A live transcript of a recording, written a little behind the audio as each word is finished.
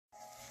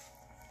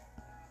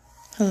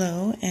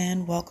Hello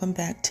and welcome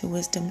back to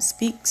Wisdom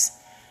Speaks.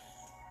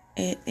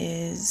 It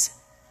is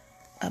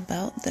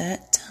about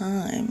that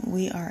time.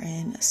 We are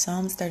in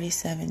Psalms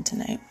 37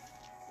 tonight.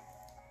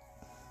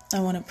 I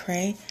want to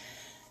pray.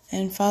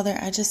 And Father,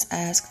 I just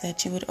ask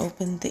that you would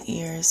open the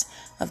ears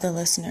of the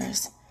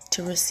listeners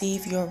to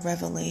receive your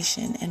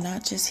revelation and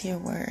not just hear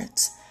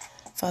words.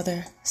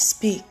 Father,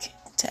 speak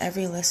to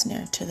every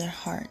listener, to their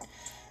heart,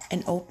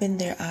 and open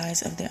their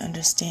eyes of their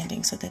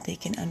understanding so that they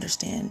can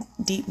understand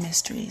deep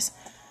mysteries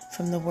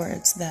from the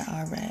words that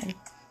are read.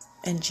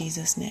 In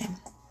Jesus' name.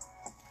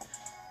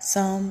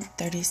 Psalm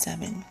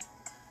 37.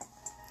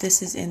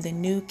 This is in the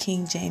New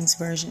King James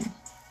Version.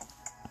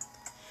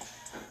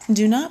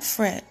 Do not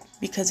fret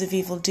because of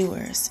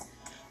evildoers,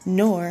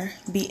 nor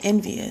be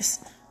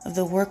envious of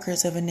the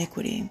workers of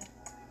iniquity.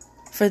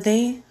 For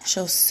they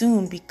shall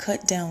soon be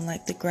cut down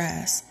like the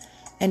grass,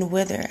 and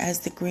wither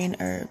as the green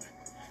herb.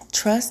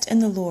 Trust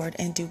in the Lord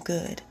and do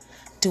good.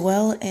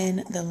 Dwell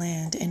in the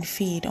land and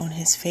feed on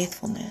his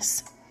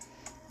faithfulness.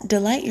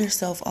 Delight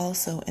yourself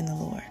also in the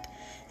Lord,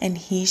 and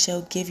he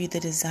shall give you the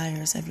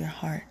desires of your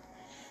heart.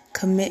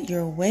 Commit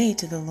your way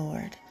to the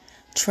Lord.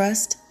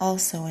 Trust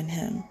also in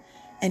him,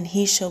 and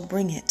he shall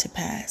bring it to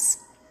pass.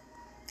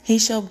 He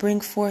shall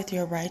bring forth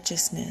your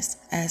righteousness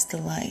as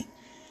the light,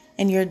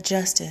 and your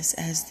justice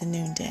as the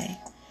noonday.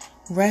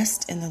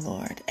 Rest in the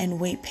Lord, and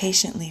wait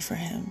patiently for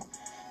him.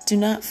 Do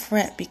not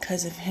fret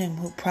because of him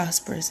who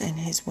prospers in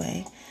his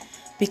way,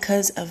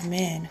 because of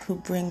man who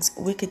brings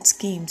wicked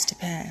schemes to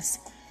pass.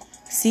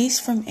 Cease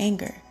from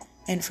anger,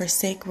 and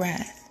forsake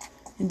wrath,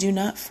 and do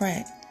not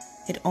fret,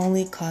 it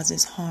only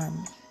causes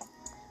harm.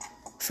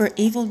 For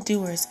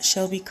evildoers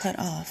shall be cut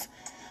off,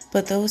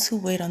 but those who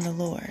wait on the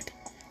Lord,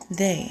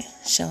 they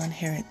shall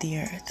inherit the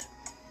earth.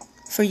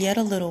 For yet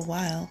a little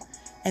while,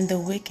 and the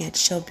wicked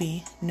shall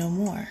be no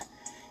more.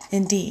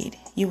 Indeed,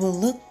 you will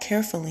look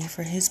carefully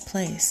for his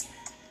place,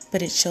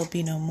 but it shall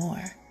be no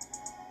more.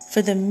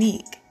 For the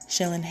meek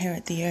shall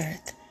inherit the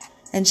earth,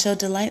 and shall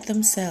delight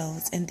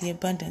themselves in the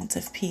abundance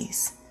of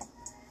peace.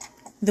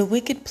 The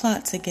wicked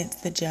plots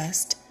against the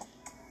just,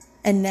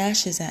 and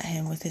gnashes at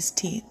him with his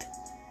teeth.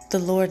 The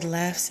Lord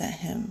laughs at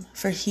him,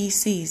 for he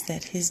sees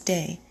that his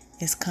day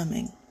is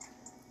coming.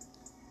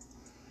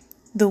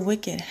 The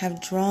wicked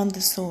have drawn the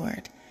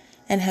sword,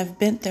 and have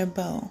bent their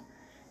bow,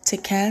 to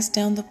cast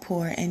down the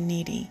poor and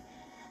needy,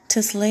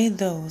 to slay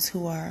those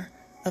who are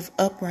of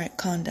upright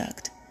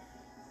conduct.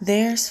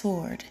 Their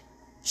sword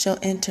shall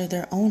enter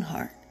their own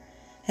heart,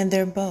 and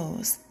their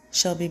bows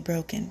shall be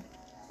broken.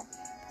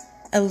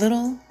 A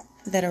little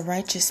that a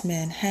righteous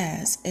man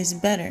has is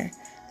better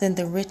than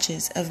the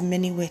riches of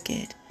many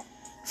wicked.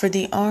 For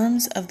the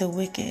arms of the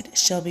wicked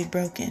shall be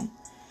broken,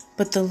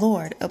 but the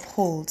Lord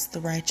upholds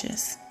the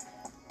righteous.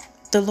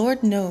 The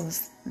Lord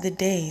knows the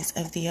days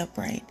of the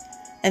upright,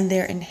 and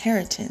their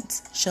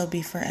inheritance shall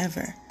be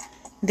forever.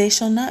 They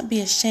shall not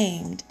be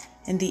ashamed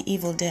in the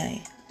evil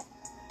day,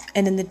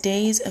 and in the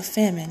days of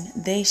famine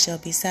they shall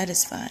be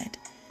satisfied.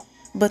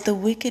 But the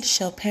wicked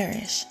shall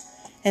perish,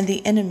 and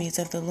the enemies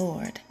of the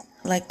Lord,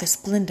 like the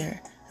splendor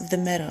of the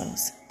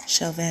meadows,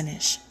 shall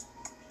vanish.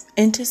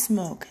 Into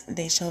smoke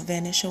they shall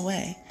vanish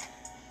away.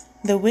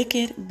 The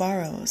wicked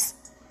borrows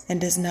and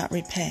does not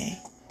repay,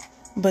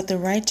 but the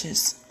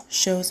righteous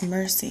shows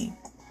mercy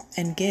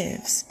and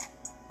gives.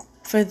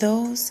 For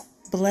those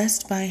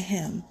blessed by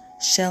him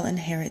shall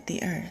inherit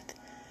the earth,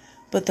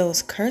 but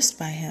those cursed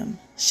by him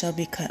shall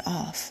be cut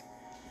off.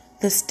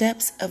 The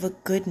steps of a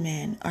good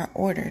man are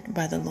ordered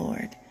by the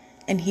Lord,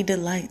 and he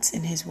delights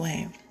in his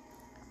way.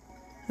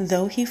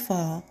 Though he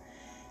fall,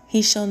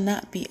 he shall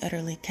not be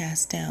utterly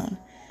cast down,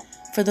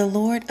 for the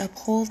Lord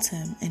upholds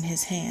him in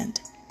his hand.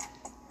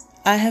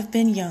 I have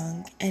been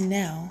young, and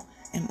now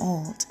am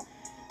old,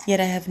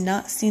 yet I have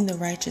not seen the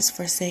righteous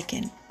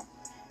forsaken,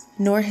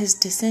 nor his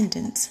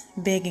descendants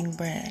begging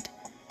bread.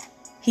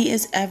 He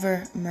is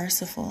ever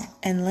merciful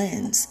and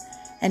lends,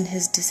 and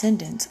his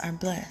descendants are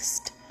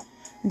blessed.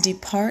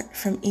 Depart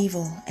from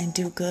evil and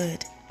do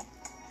good,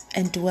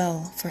 and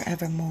dwell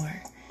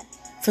forevermore.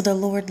 For the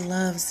Lord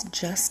loves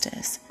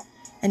justice,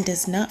 and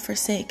does not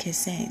forsake his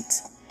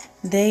saints.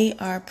 They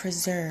are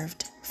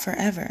preserved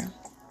forever.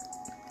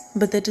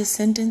 But the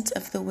descendants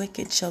of the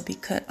wicked shall be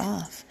cut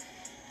off.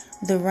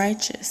 The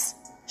righteous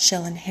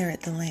shall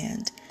inherit the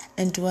land,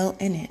 and dwell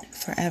in it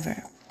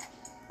forever.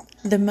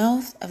 The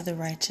mouth of the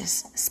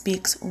righteous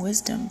speaks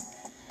wisdom,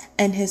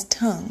 and his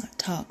tongue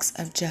talks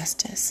of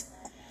justice.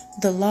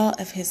 The law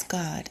of his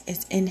God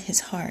is in his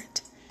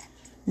heart.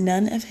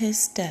 None of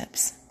his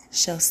steps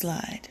shall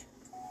slide.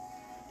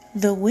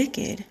 The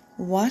wicked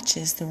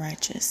watches the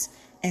righteous,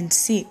 and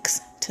seeks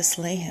to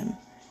slay him.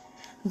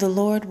 The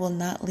Lord will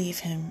not leave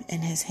him in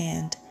his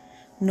hand,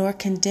 nor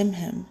condemn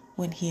him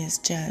when he is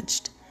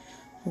judged.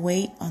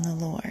 Wait on the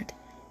Lord,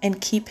 and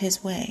keep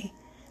his way,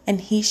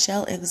 and he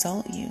shall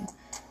exalt you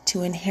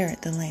to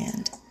inherit the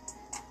land.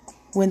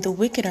 When the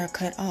wicked are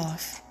cut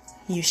off,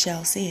 you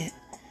shall see it.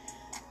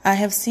 I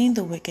have seen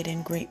the wicked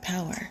in great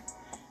power,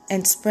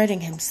 and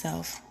spreading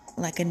himself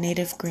like a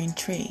native green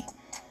tree.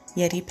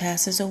 Yet he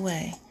passes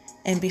away,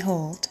 and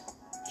behold,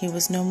 he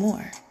was no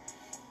more.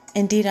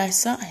 Indeed, I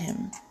sought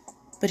him,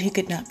 but he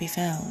could not be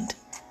found.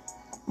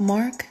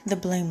 Mark the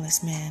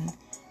blameless man,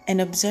 and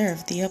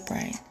observe the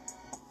upright,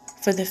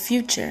 for the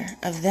future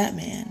of that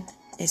man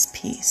is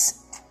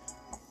peace.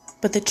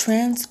 But the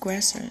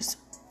transgressors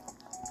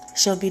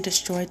shall be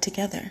destroyed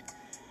together.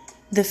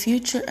 The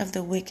future of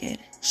the wicked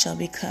shall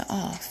be cut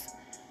off,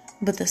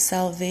 but the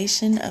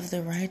salvation of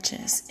the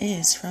righteous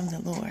is from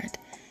the Lord.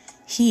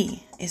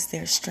 He is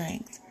their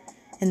strength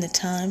in the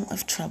time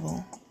of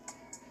trouble.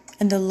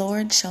 And the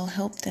Lord shall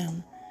help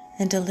them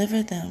and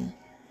deliver them.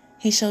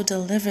 He shall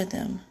deliver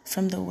them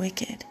from the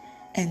wicked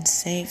and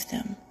save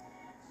them,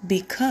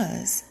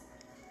 because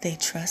they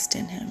trust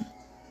in him.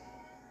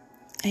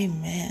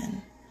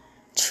 Amen.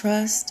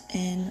 Trust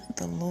in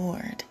the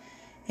Lord.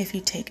 If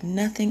you take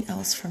nothing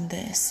else from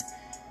this,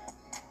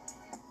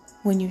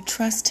 when you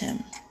trust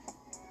him,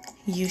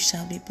 you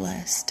shall be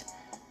blessed.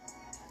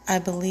 I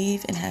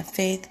believe and have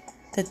faith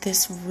that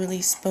this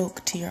really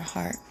spoke to your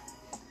heart.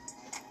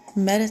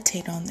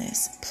 Meditate on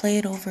this, play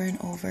it over and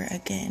over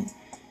again,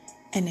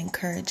 and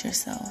encourage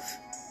yourself.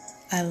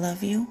 I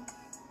love you,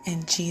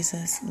 and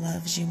Jesus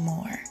loves you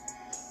more.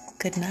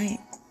 Good night,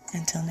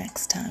 until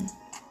next time.